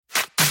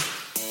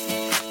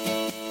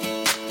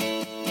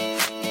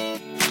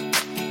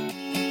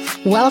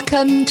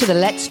Welcome to the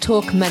Let's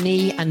Talk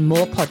Money and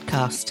More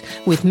podcast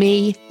with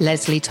me,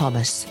 Leslie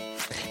Thomas.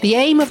 The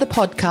aim of the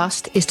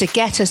podcast is to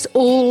get us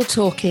all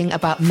talking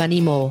about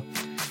money more.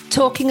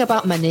 Talking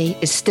about money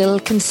is still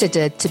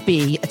considered to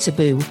be a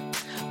taboo.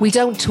 We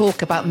don't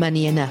talk about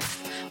money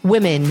enough.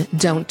 Women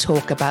don't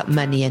talk about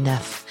money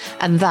enough,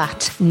 and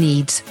that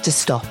needs to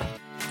stop.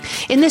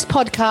 In this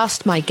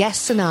podcast, my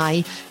guests and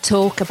I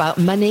talk about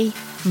money,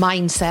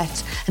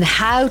 mindset, and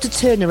how to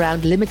turn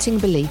around limiting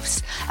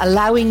beliefs,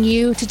 allowing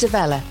you to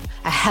develop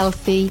a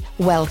healthy,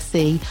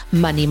 wealthy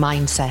money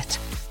mindset.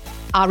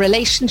 Our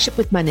relationship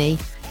with money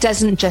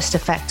doesn't just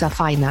affect our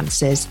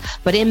finances,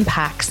 but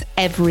impacts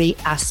every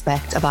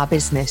aspect of our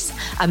business,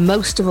 and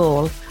most of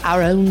all,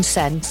 our own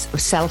sense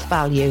of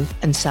self-value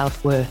and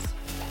self-worth.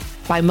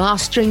 By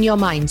mastering your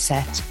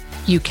mindset,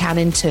 you can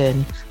in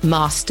turn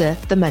master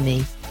the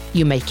money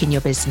you make in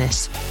your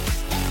business.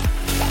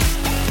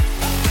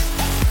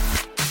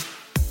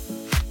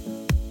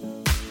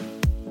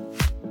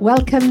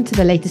 Welcome to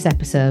the latest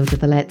episode of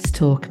the Let's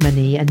Talk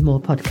Money and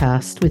More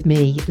podcast with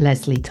me,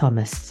 Leslie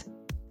Thomas.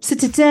 So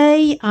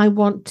today I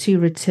want to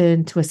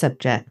return to a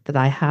subject that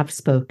I have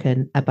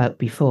spoken about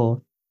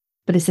before,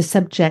 but it's a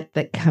subject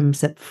that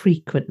comes up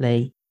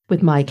frequently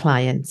with my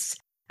clients,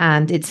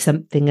 and it's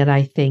something that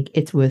I think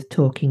it's worth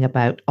talking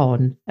about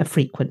on a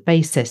frequent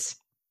basis.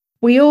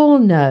 We all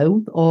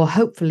know, or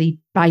hopefully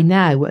by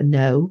now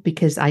know,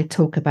 because I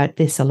talk about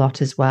this a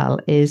lot as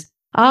well, is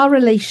our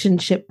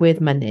relationship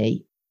with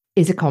money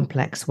is a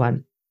complex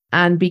one.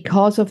 And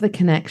because of the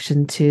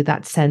connection to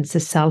that sense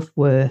of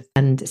self-worth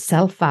and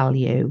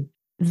self-value,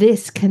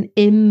 this can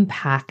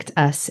impact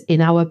us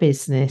in our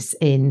business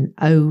in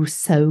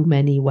so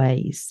many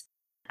ways,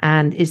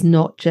 and is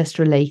not just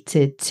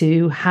related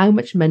to how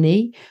much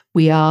money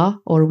we are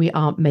or we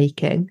aren't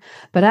making,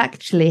 but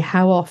actually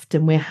how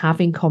often we're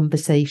having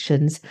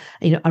conversations,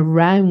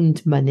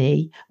 around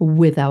money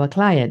with our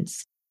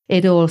clients.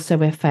 It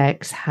also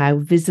affects how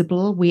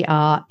visible we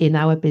are in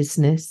our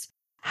business,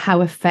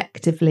 how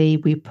effectively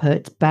we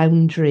put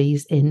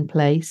boundaries in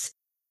place,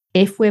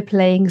 if we're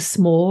playing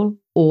small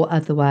or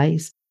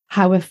otherwise,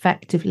 how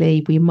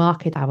effectively we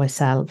market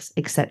ourselves,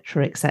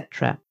 etc.,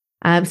 etc.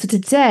 So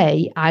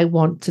today I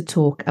want to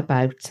talk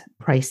about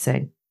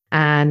pricing.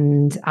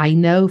 And I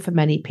know for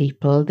many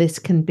people, this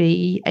can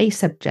be a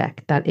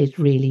subject that is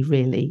really,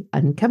 really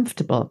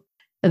uncomfortable.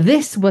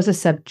 This was a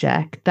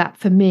subject that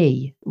for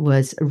me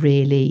was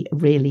really,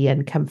 really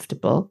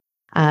uncomfortable,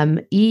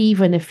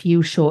 even a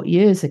few short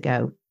years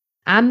ago.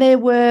 And there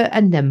were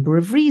a number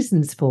of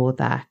reasons for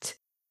that.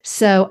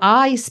 So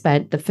I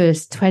spent the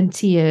first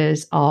 20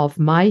 years of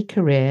my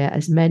career,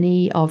 as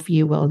many of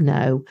you will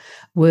know,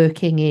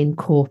 working in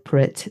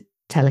corporate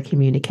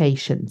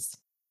telecommunications.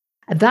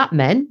 That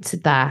meant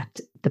that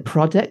the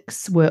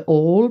products were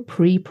all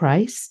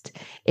pre-priced.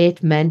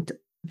 It meant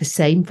the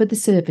same for the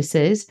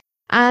services.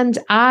 And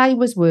I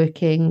was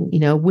working,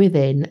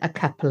 within a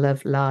couple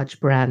of large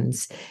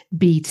brands,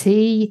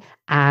 BT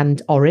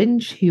and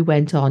Orange, who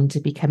went on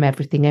to become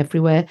Everything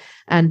Everywhere,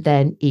 and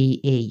then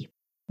EE.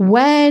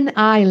 When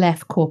I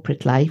left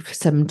corporate life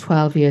some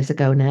 12 years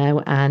ago now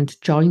and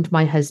joined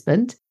my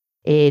husband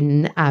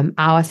in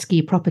our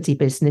ski property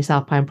business,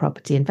 Alpine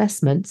Property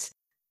Investments,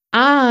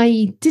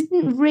 I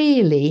didn't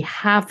really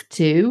have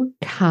to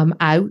come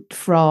out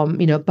from,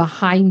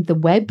 behind the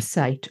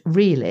website,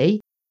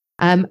 really.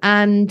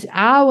 And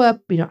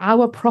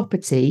our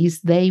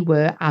properties, they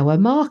were our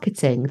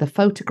marketing, the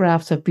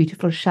photographs of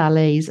beautiful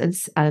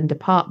chalets and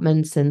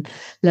apartments and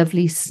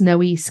lovely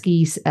snowy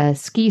ski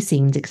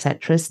scenes,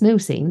 etc., snow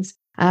scenes.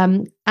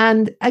 And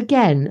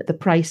again, the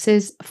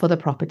prices for the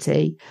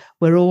property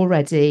were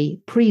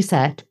already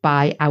preset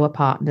by our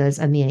partners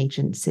and the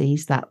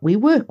agencies that we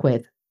work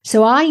with.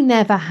 So I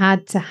never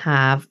had to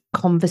have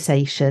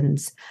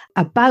conversations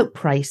about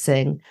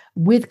pricing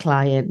with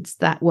clients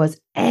that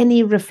was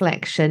any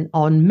reflection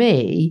on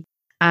me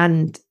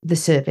and the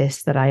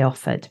service that I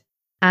offered.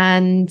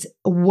 And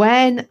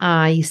when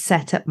I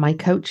set up my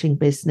coaching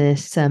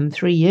business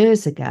 3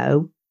 years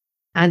ago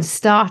and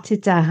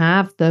started to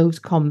have those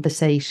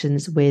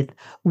conversations with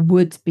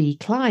would-be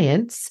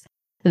clients,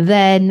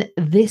 then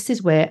this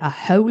is where a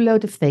whole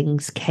load of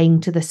things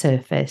came to the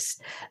surface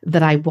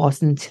that I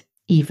wasn't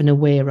even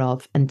aware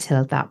of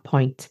until that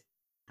point.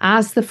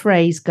 As the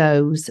phrase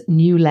goes,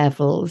 new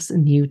levels,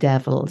 new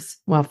devils.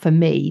 Well, for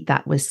me,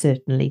 that was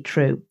certainly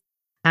true.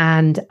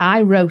 And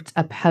I wrote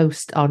a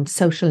post on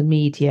social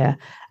media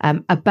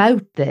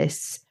about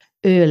this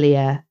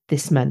earlier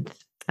this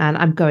month. And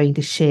I'm going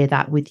to share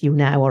that with you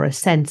now, or a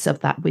sense of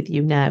that with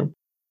you now.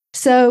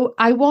 So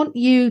I want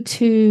you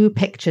to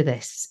picture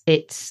this.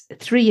 It's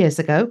 3 years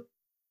ago,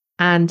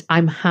 and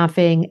I'm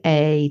having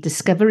a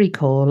discovery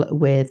call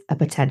with a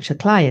potential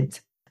client.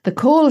 The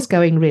call's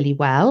going really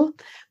well.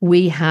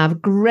 We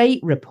have great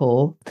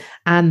rapport.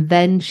 And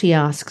then she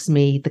asks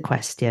me the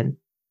question,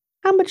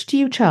 how much do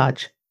you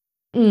charge?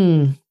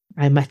 I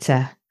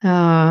mutter.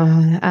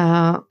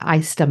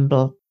 I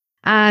stumble.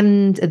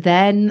 And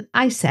then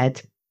I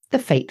said the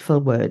fateful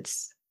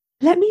words,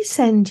 let me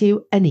send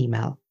you an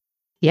email.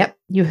 Yep,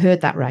 you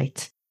heard that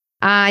right.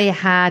 I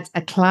had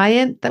a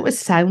client that was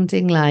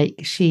sounding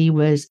like she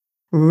was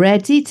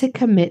ready to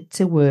commit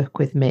to work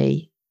with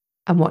me.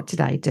 And what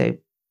did I do?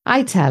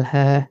 I tell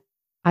her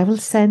I will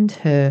send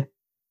her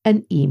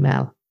an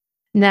email.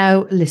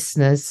 Now,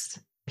 listeners,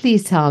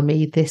 please tell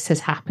me this has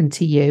happened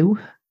to you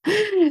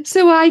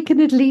so I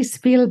can at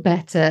least feel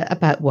better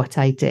about what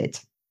I did.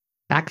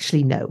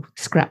 Actually, no,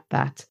 scrap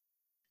that.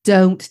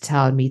 Don't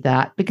tell me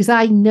that, because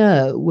I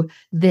know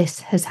this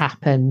has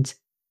happened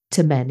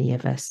to many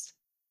of us.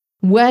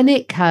 When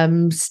it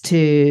comes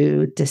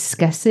to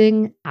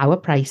discussing our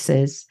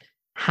prices,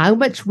 how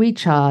much we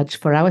charge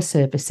for our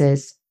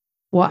services,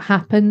 what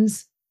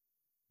happens?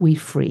 We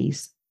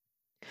freeze.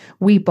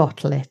 We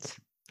bottle it.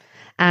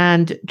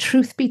 And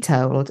truth be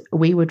told,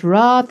 we would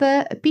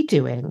rather be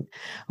doing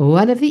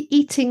one of the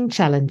eating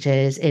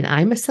challenges in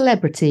I'm a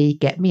Celebrity,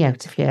 Get Me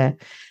Out of Here,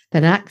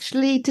 than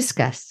actually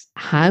discuss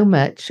how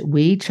much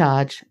we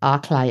charge our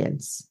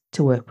clients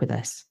to work with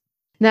us.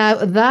 Now,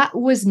 that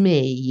was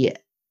me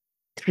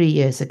 3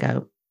 years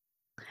ago.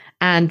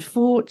 And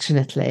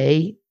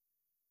fortunately,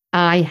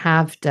 I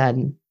have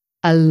done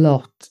a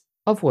lot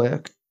of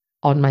work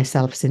on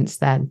myself since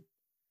then.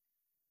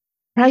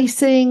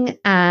 Pricing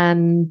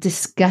and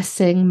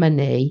discussing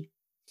money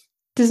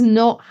does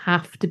not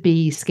have to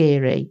be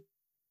scary.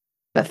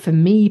 But for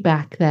me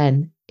back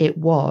then, it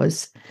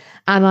was.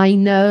 And I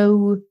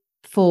know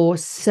for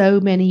so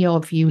many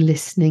of you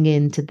listening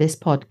into this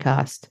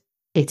podcast,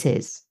 it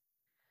is.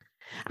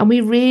 And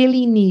we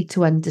really need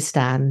to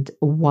understand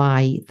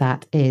why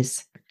that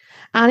is.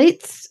 And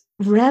it's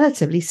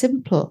relatively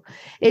simple.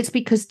 It's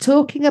because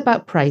talking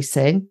about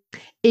pricing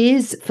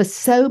is, for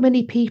so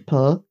many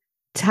people,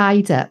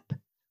 tied up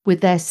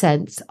with their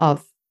sense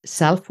of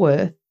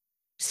self-worth,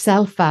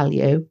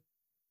 self-value,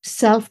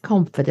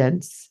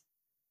 self-confidence.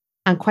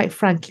 And quite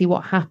frankly,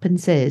 what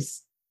happens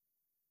is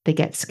they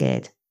get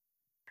scared.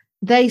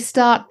 They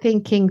start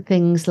thinking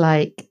things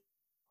like,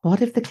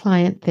 what if the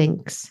client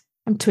thinks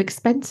I'm too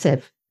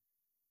expensive?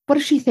 What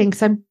if she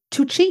thinks I'm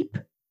too cheap?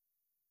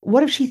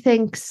 What if she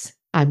thinks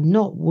I'm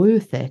not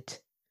worth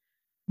it?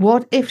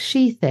 What if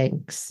she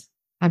thinks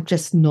I'm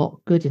just not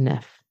good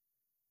enough?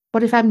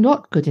 What if I'm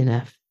not good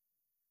enough?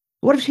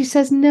 What if she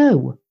says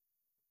no?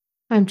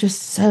 I'm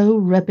just so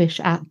rubbish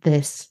at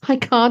this. I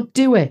can't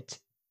do it.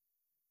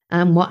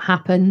 And what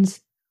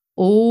happens?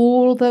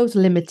 All those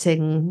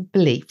limiting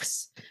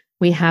beliefs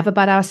we have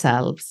about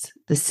ourselves,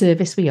 the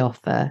service we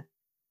offer,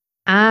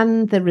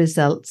 and the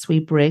results we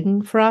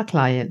bring for our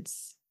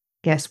clients,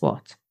 guess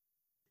what?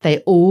 They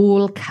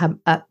all come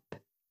up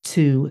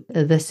to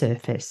the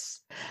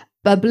surface,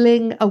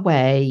 bubbling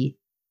away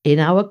in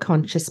our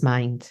conscious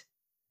mind,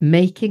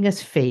 making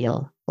us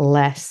feel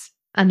less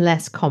and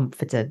less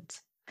confident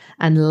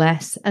and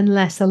less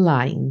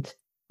aligned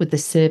with the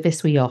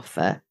service we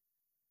offer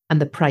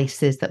and the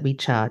prices that we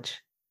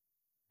charge.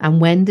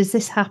 And when does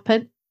this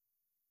happen?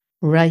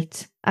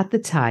 Right at the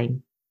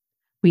time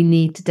we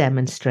need to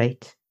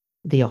demonstrate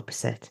the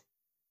opposite.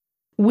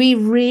 We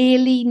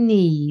really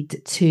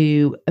need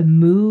to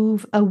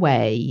move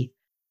away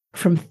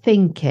from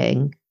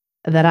thinking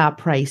that our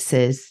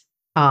prices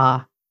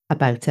are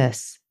about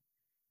us,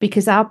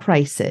 because our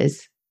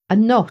prices are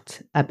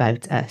not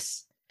about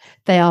us.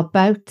 They are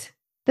about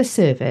the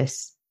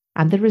service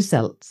and the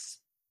results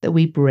that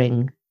we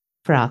bring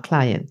for our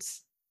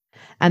clients.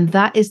 And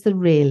that is the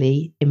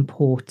really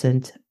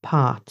important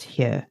part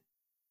here.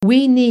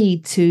 We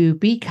need to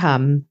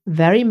become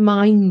very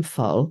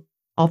mindful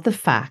of the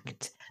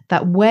fact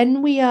that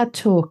when we are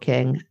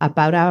talking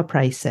about our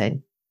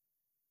pricing,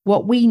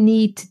 what we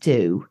need to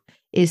do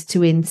is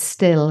to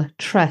instill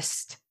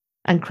trust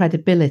and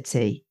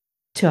credibility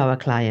to our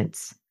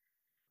clients.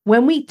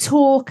 When we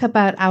talk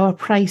about our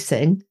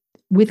pricing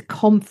with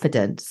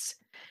confidence,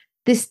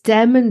 this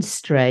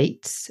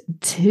demonstrates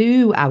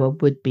to our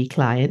would-be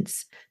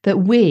clients that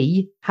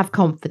we have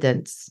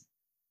confidence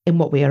in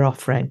what we are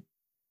offering.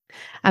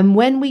 And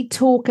when we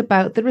talk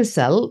about the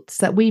results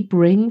that we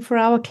bring for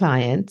our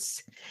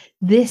clients,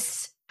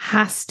 this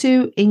has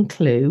to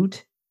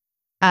include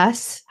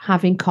us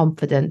having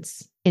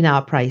confidence in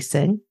our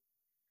pricing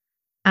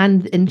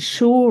and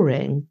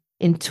ensuring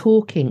in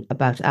talking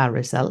about our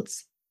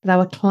results that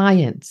our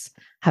clients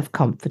have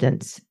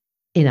confidence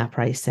in our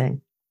pricing.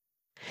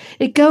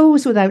 It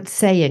goes without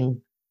saying,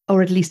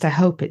 or at least I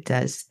hope it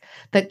does,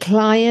 that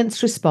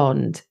clients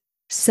respond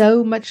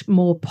so much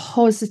more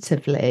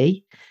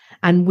positively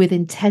and with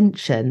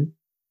intention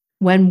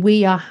when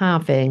we are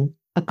having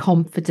a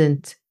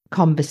confident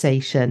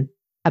conversation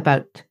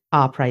about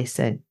our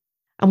pricing.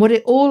 And what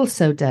it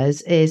also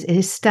does is it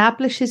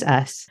establishes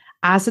us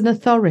as an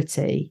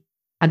authority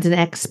and an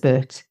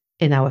expert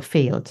in our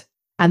field.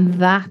 And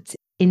that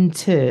in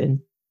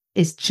turn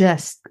is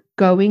just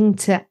going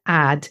to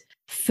add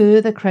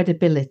further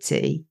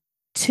credibility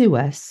to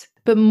us.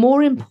 But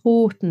more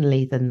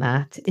importantly than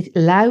that, it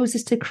allows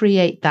us to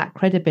create that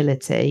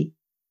credibility,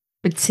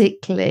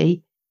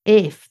 particularly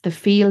if the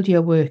field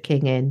you're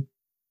working in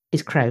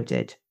is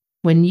crowded,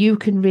 when you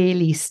can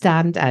really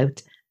stand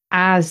out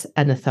as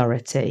an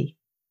authority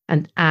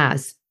and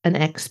as an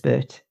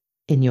expert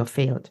in your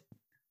field.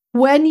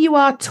 When you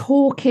are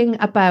talking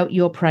about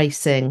your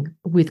pricing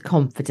with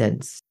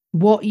confidence,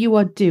 what you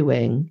are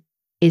doing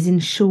is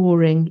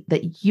ensuring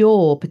that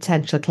your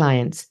potential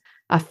clients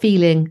are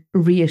feeling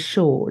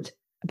reassured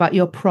about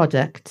your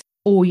product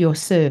or your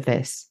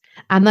service,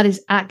 and that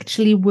is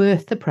actually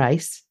worth the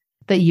price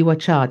that you are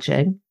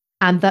charging,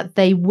 and that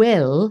they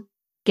will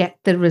get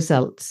the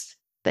results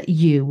that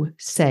you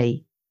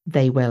say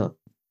they will.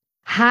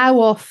 How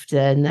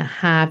often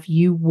have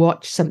you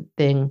watched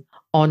something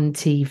on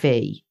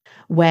TV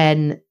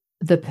when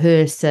the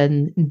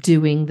person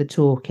doing the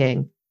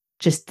talking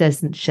just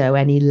doesn't show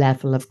any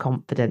level of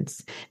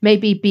confidence?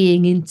 Maybe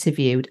being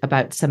interviewed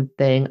about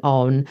something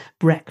on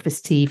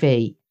breakfast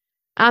TV,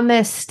 and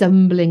they're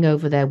stumbling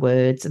over their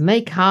words and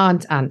they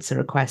can't answer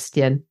a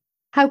question.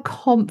 How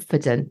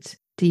confident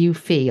do you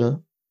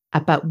feel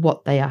about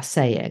what they are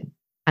saying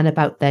and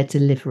about their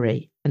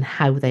delivery and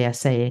how they are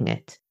saying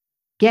it?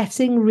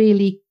 Getting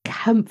really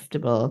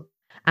comfortable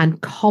and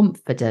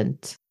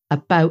confident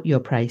about your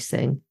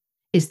pricing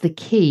is the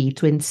key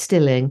to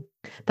instilling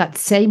that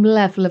same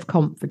level of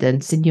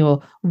confidence in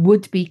your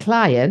would-be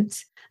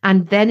client,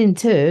 and then in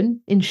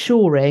turn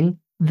ensuring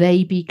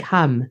they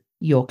become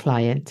your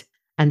client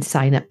and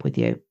sign up with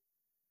you.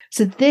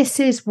 So this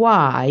is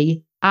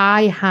why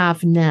I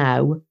have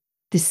now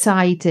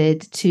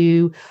decided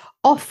to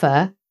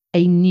offer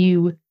a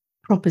new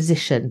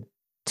proposition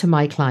to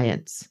my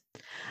clients.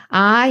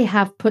 I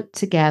have put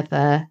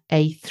together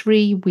a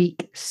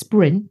 3-week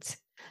sprint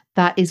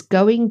that is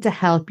going to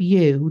help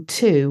you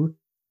to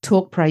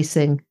talk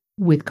pricing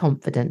with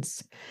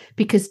confidence,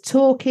 because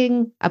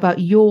talking about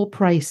your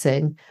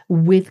pricing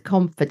with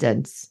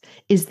confidence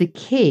is the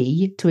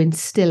key to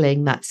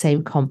instilling that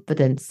same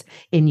confidence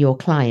in your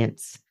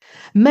clients.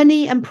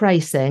 Money and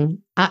pricing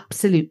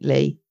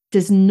absolutely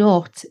does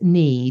not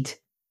need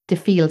to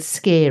feel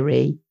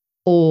scary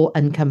or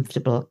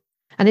uncomfortable.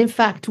 And in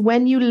fact,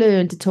 when you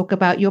learn to talk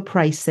about your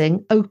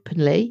pricing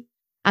openly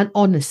and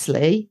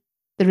honestly,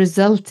 the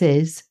result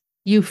is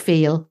you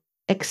feel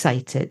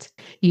excited,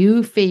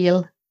 you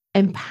feel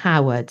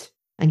empowered,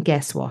 and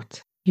guess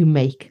what? You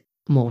make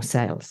more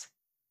sales.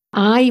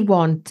 I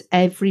want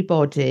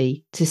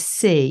everybody to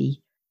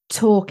see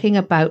talking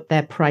about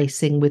their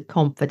pricing with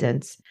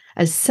confidence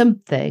as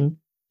something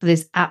that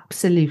is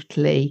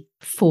absolutely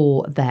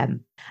for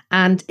them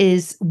and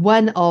is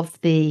one of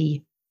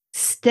the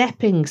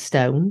stepping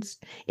stones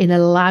in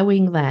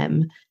allowing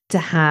them to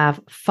have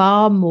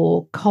far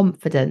more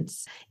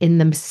confidence in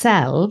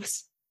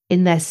themselves,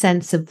 in their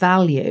sense of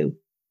value,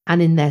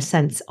 and in their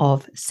sense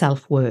of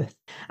self-worth.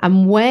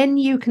 And when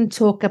you can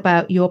talk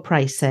about your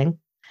pricing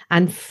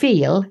and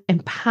feel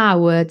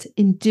empowered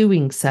in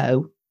doing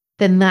so,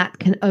 then that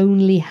can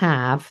only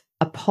have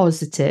a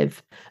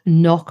positive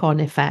knock-on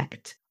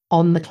effect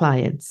on the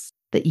clients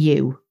that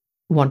you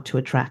want to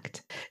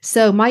attract.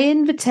 So my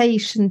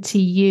invitation to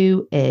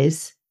you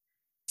is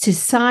to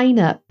sign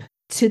up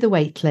to the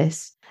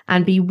waitlist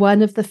and be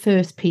one of the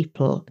first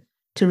people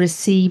to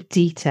receive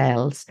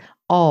details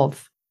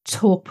of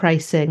Talk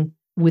Pricing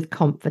with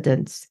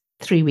Confidence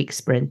 3-week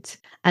sprint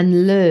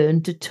and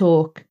learn to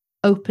talk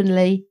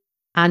openly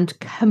and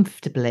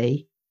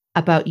comfortably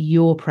about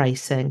your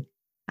pricing,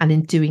 and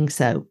in doing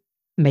so,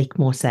 make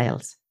more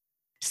sales.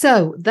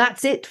 So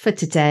that's it for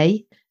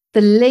today.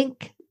 The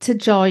link to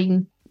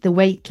join the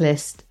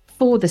waitlist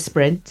for the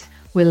sprint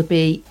will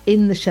be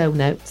in the show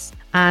notes,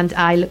 and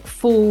I look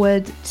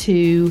forward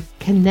to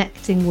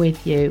connecting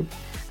with you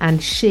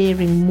and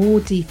sharing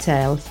more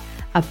details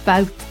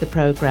about the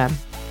programme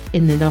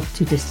in the not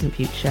too distant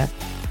future.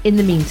 In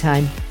the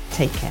meantime,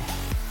 take care.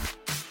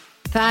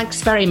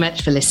 Thanks very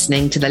much for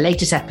listening to the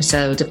latest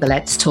episode of the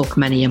Let's Talk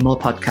Money and More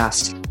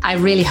podcast. I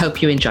really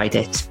hope you enjoyed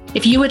it.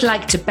 If you would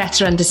like to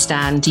better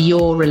understand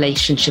your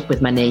relationship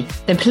with money,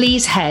 then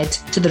please head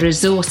to the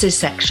resources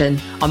section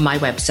on my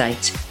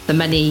website, the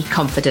Money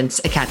Confidence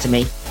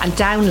Academy, and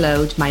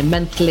download my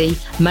monthly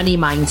money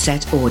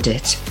mindset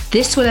audit.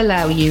 This will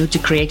allow you to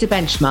create a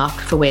benchmark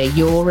for where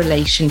your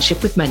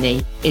relationship with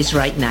money is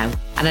right now,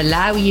 and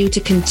allow you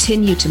to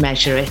continue to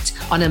measure it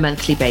on a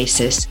monthly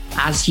basis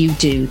as you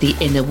do the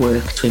inner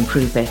work to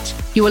improve it.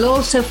 You will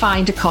also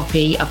find a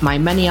copy of my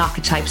Money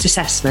Archetypes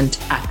assessment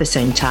at the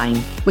same time,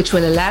 which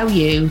will allow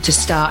you to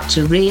start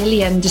to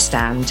really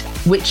understand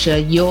which are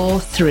your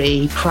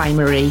 3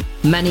 primary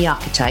money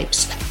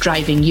archetypes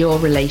driving your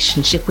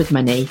relationship with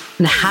money,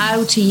 and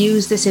how to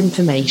use this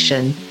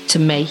information to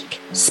make,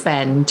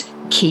 spend,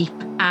 keep,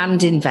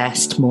 and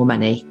invest more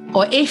money.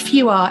 Or if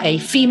you are a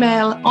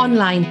female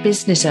online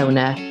business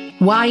owner,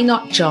 why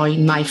not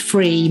join my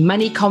free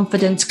Money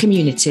Confidence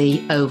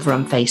community over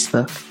on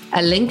Facebook?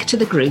 A link to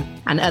the group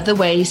and other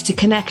ways to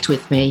connect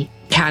with me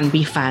can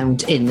be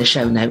found in the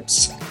show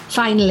notes.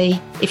 Finally,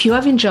 if you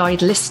have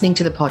enjoyed listening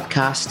to the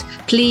podcast,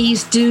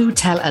 please do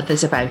tell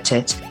others about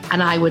it,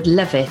 and I would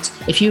love it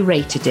if you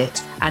rated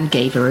it and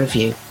gave a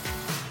review.